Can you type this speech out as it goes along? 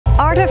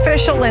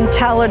Artificial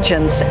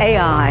intelligence,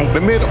 AI.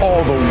 Amid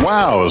all the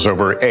wows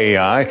over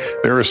AI,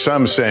 there are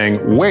some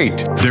saying,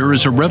 wait. There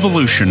is a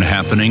revolution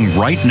happening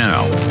right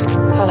now.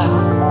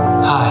 Hello.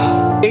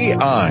 Hi.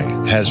 AI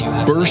has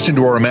burst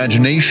into our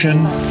imagination,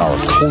 our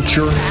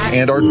culture,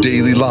 and our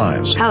daily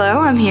lives. Hello,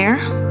 I'm here.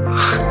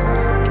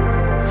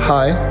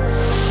 Hi.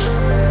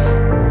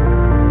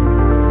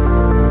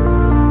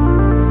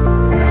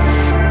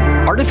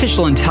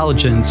 Artificial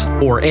intelligence,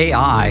 or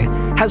AI,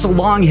 has a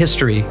long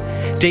history,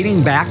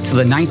 dating back to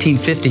the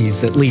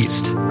 1950s at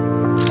least.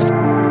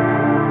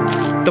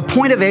 The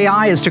point of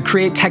AI is to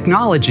create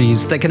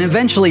technologies that can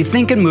eventually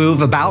think and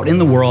move about in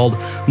the world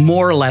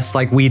more or less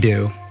like we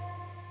do.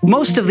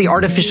 Most of the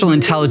artificial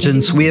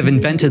intelligence we have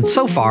invented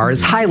so far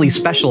is highly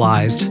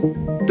specialized.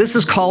 This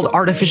is called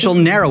artificial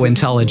narrow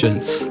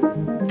intelligence.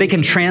 They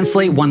can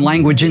translate one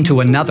language into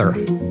another,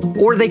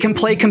 or they can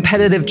play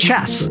competitive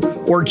chess,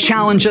 or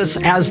challenge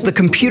us as the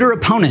computer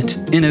opponent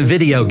in a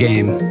video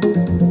game.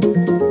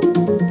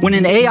 When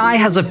an AI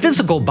has a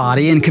physical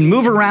body and can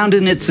move around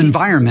in its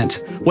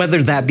environment,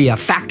 whether that be a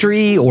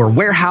factory or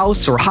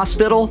warehouse or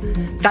hospital,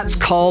 that's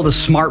called a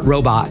smart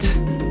robot.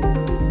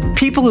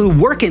 People who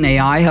work in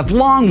AI have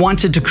long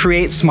wanted to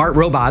create smart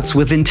robots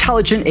with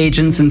intelligent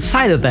agents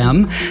inside of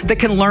them that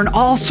can learn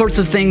all sorts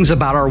of things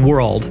about our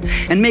world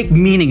and make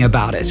meaning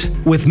about it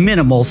with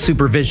minimal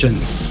supervision.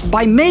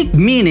 By make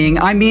meaning,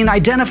 I mean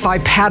identify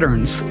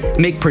patterns,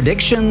 make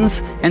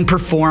predictions, and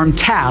perform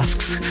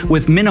tasks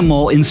with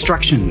minimal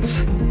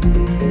instructions.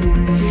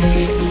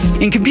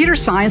 In computer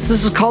science,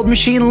 this is called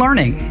machine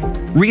learning.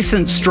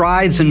 Recent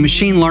strides in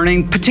machine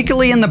learning,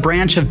 particularly in the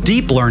branch of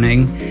deep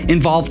learning,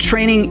 involve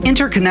training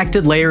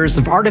interconnected layers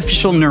of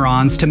artificial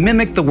neurons to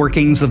mimic the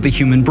workings of the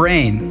human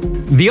brain.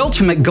 The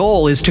ultimate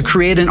goal is to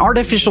create an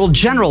artificial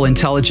general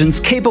intelligence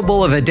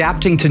capable of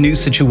adapting to new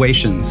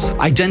situations.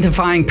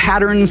 Identifying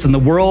patterns in the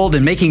world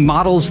and making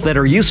models that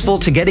are useful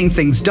to getting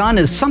things done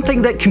is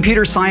something that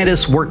computer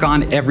scientists work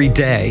on every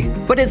day.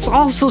 But it's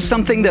also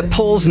something that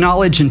pulls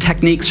knowledge and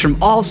techniques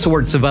from all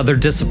sorts of other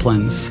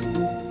disciplines.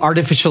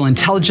 Artificial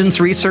intelligence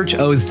research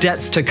owes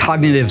debts to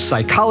cognitive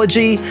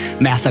psychology,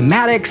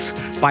 mathematics,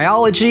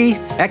 biology,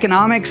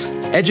 economics,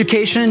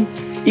 education,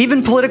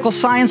 even political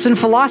science and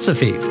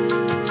philosophy.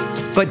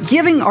 But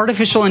giving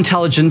artificial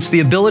intelligence the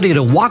ability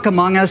to walk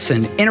among us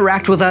and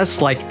interact with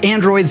us like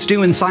androids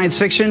do in science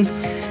fiction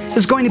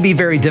is going to be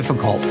very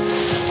difficult.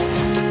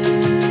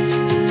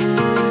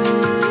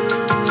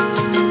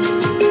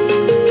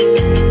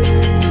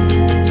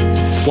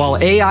 While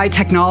AI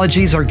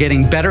technologies are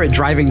getting better at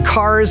driving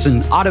cars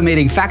and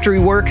automating factory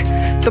work,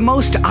 the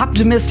most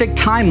optimistic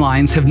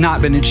timelines have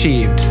not been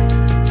achieved.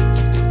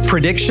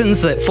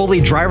 Predictions that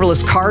fully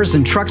driverless cars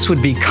and trucks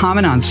would be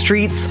common on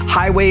streets,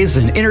 highways,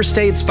 and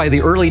interstates by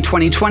the early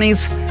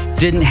 2020s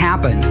didn't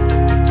happen.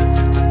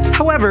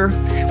 However,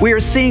 we are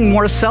seeing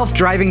more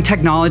self-driving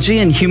technology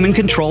in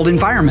human-controlled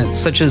environments,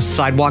 such as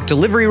sidewalk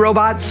delivery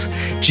robots,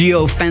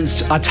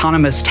 geo-fenced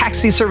autonomous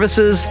taxi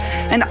services,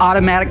 and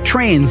automatic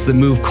trains that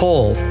move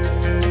coal.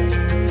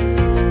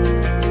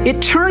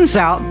 It turns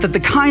out that the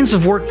kinds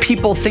of work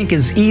people think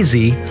is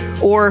easy,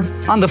 or,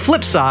 on the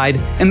flip side,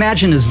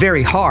 imagine is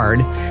very hard,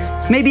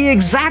 may be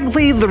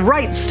exactly the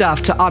right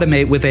stuff to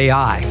automate with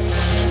AI.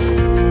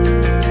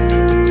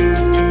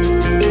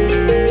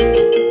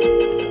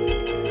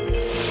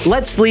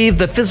 Let's leave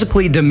the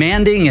physically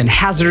demanding and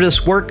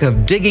hazardous work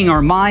of digging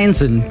our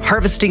mines and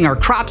harvesting our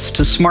crops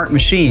to smart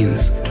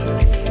machines.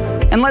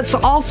 And let's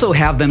also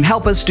have them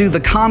help us do the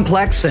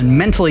complex and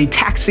mentally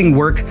taxing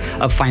work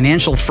of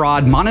financial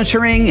fraud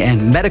monitoring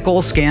and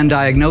medical scan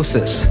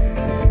diagnosis.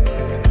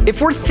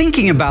 If we're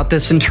thinking about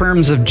this in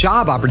terms of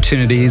job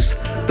opportunities,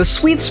 the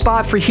sweet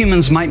spot for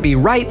humans might be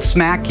right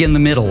smack in the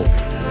middle.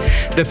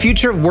 The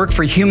future of work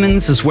for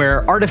humans is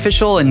where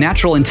artificial and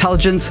natural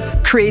intelligence,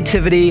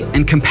 creativity,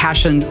 and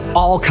compassion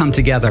all come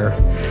together,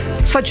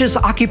 such as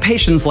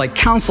occupations like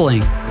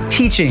counseling,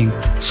 teaching,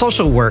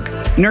 social work,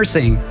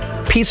 nursing,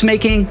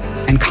 peacemaking,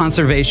 and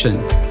conservation.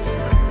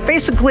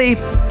 Basically,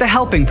 the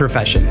helping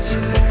professions.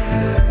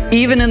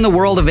 Even in the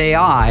world of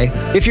AI,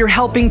 if you're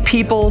helping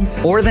people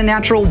or the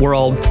natural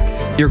world,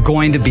 you're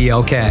going to be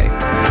okay.